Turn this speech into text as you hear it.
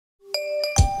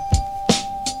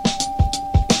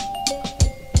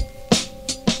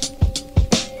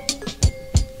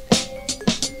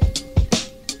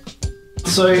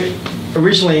So,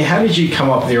 originally, how did you come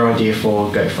up with your idea for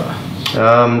Gopher?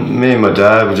 Me and my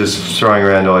dad were just throwing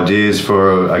around ideas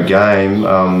for a game.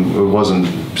 It wasn't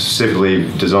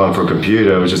specifically designed for a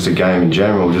computer, it was just a game in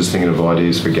general, just thinking of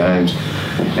ideas for games.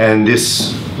 And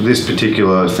this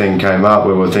particular thing came up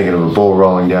where we're thinking of a ball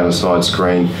rolling down a side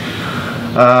screen.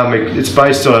 It's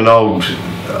based on an old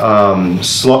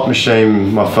slot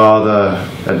machine my father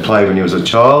had played when he was a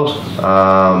child.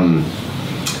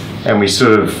 And we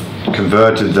sort of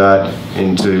converted that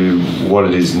into what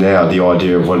it is now, the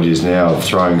idea of what it is now, of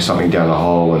throwing something down a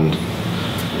hole and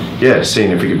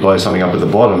seeing if we could blow something up at the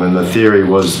bottom. And the theory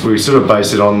was, we sort of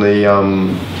based it on the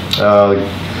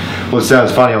well, it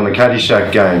sounds funny, on the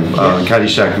Caddyshack game,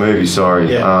 Caddyshack movie, sorry.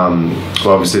 Well,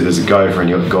 obviously there's a gopher and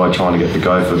you've got the guy trying to get the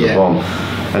gopher, the bomb.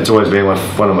 It's always been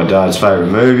one of my dad's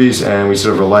favourite movies, and we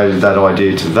sort of related that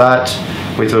idea to that.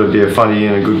 We thought it'd be a funny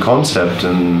and a good concept,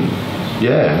 and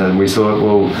and we thought,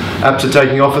 well, apps are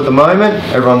taking off at the moment,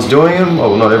 everyone's doing them,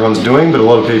 well, not everyone's doing, but a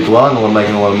lot of people are, and they're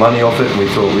making a lot of money off it, and we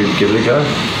thought we'd give it a go.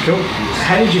 Cool.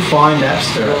 How did you find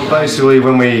Appster? Well, basically,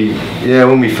 when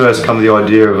we first come to the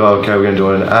idea of, okay, we're going to do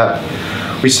an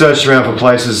app, we searched around for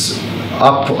places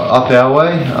up our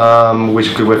way,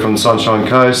 which we're from the Sunshine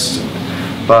Coast,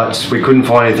 but we couldn't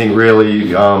find anything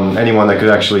really, anyone that could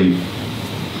actually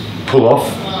pull off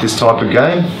this type of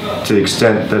game to the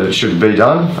extent that it should be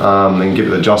done, and give it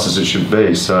the justice it should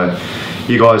be. So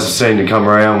you guys seem to come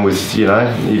around with, you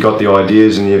got the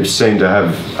ideas and you seem to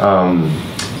have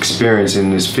experience in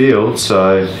this field,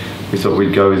 so we thought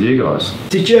we'd go with you guys.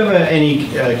 Did you have any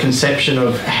conception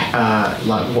of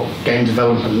like what game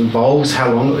development involves,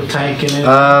 how long it would take?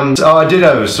 I did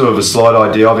have a slight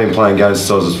idea. I've been playing games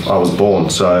since I was born,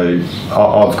 so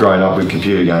I've grown up with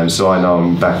computer games, so I know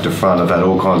them back to front. I've had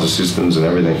all kinds of systems and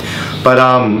everything. But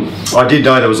I did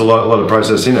know there was a lot of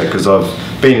process in it, because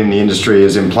I've been in the industry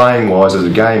as in playing wise as a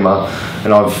gamer,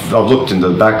 and I've looked into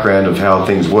the background of how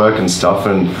things work and stuff,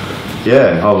 and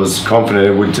I was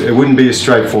confident it wouldn't be a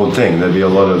straightforward thing. There'd be a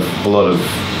lot of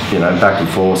back and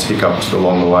forth, hiccups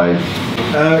along the way.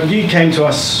 You came to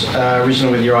us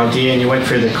originally with your idea, and you went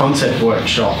through the concept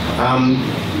workshop.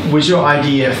 Was your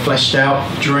idea fleshed out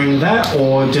during that,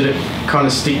 or did it kind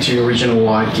of stick to your original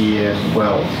idea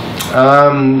well?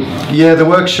 The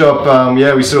workshop,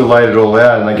 we sort of laid it all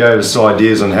out, and they gave us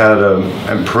ideas on how to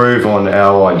improve on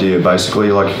our idea,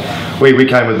 basically. Like, we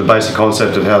came with the basic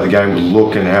concept of how the game would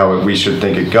look and how we should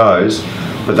think it goes,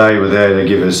 but they were there to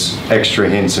give us extra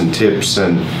hints and tips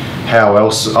and how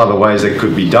else, other ways it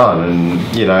could be done, and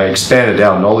expanded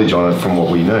our knowledge on it from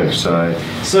what we knew. So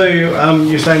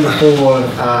you're saying before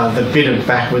the bit of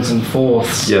backwards and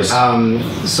forths. Yes.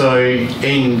 So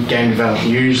in game development,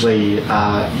 usually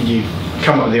you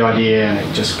come up with the idea and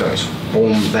it just goes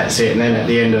boom, that's it, and then at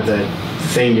the end of the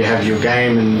thing you have your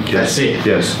game and that's it.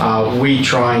 Yes. We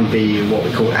try and be what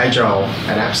we call agile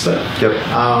at Appster,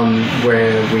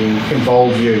 where we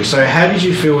involve you. So how did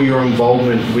you feel your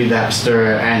involvement with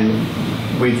Appster and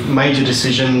with major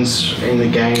decisions in the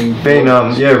game? Been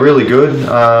really good.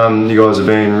 You guys have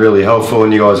been really helpful,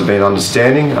 and you guys have been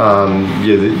understanding.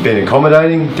 You've been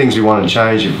accommodating. Things you want to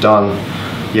change, you've done.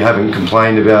 You haven't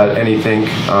complained about anything.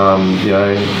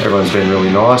 Everyone's been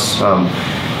really nice.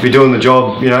 You're doing the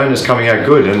job, and it's coming out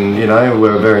good, and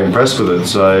we're very impressed with it.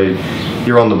 So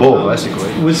you're on the ball,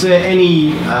 basically. Was there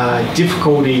any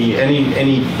difficulty,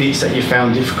 any bits that you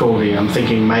found difficulty? I'm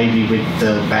thinking maybe with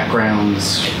the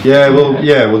backgrounds.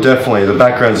 Well, definitely. The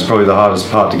backgrounds is probably the hardest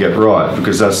part to get right,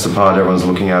 because that's the part everyone's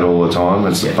looking at all the time.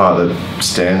 It's the part that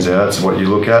stands out. It's what you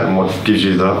look at and what gives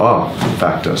you the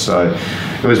factor. So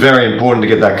it was very important to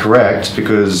get that correct,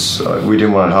 because we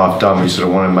didn't want it half done. We sort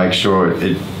of want to make sure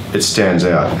it stands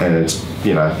out, and it's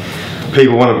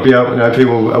people want to be able,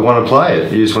 people want to play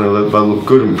it. You just want to look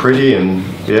good and pretty, and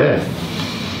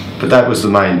But that was the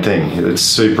main thing. It's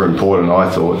super important, I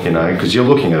thought, because you're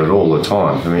looking at it all the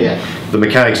time. I mean, the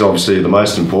mechanics obviously are the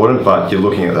most important, but you're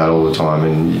looking at that all the time,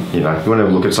 and you want to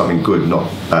look at something good, not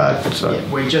bad. So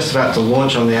we're just about to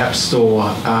launch on the App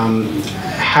Store.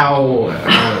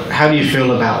 How do you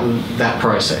feel about that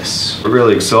process? We're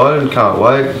really excited, can't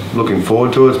wait, looking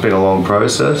forward to it. It's been a long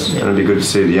process, and it'd be good to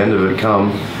see the end of it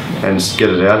come and just get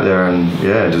it out there, and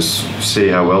just see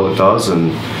how well it does,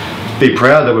 and be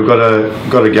proud that we've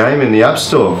got a game in the App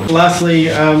Store. Lastly,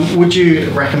 would you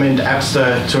recommend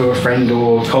Appster to a friend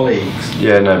or colleague?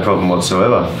 Yeah, no problem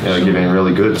whatsoever. You've been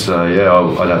really good, so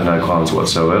I don't know qualms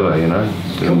whatsoever,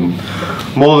 Cool.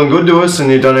 More than good to us, and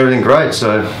you've done everything great,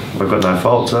 so we've got no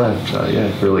faults, so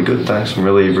really good, thanks. I'm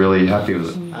really, really happy with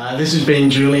it. This has been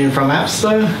Julian from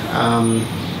Appster.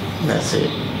 That's it.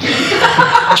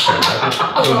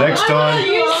 Until next time,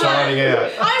 signing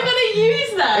out. I'm going to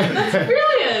use that. That's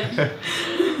brilliant.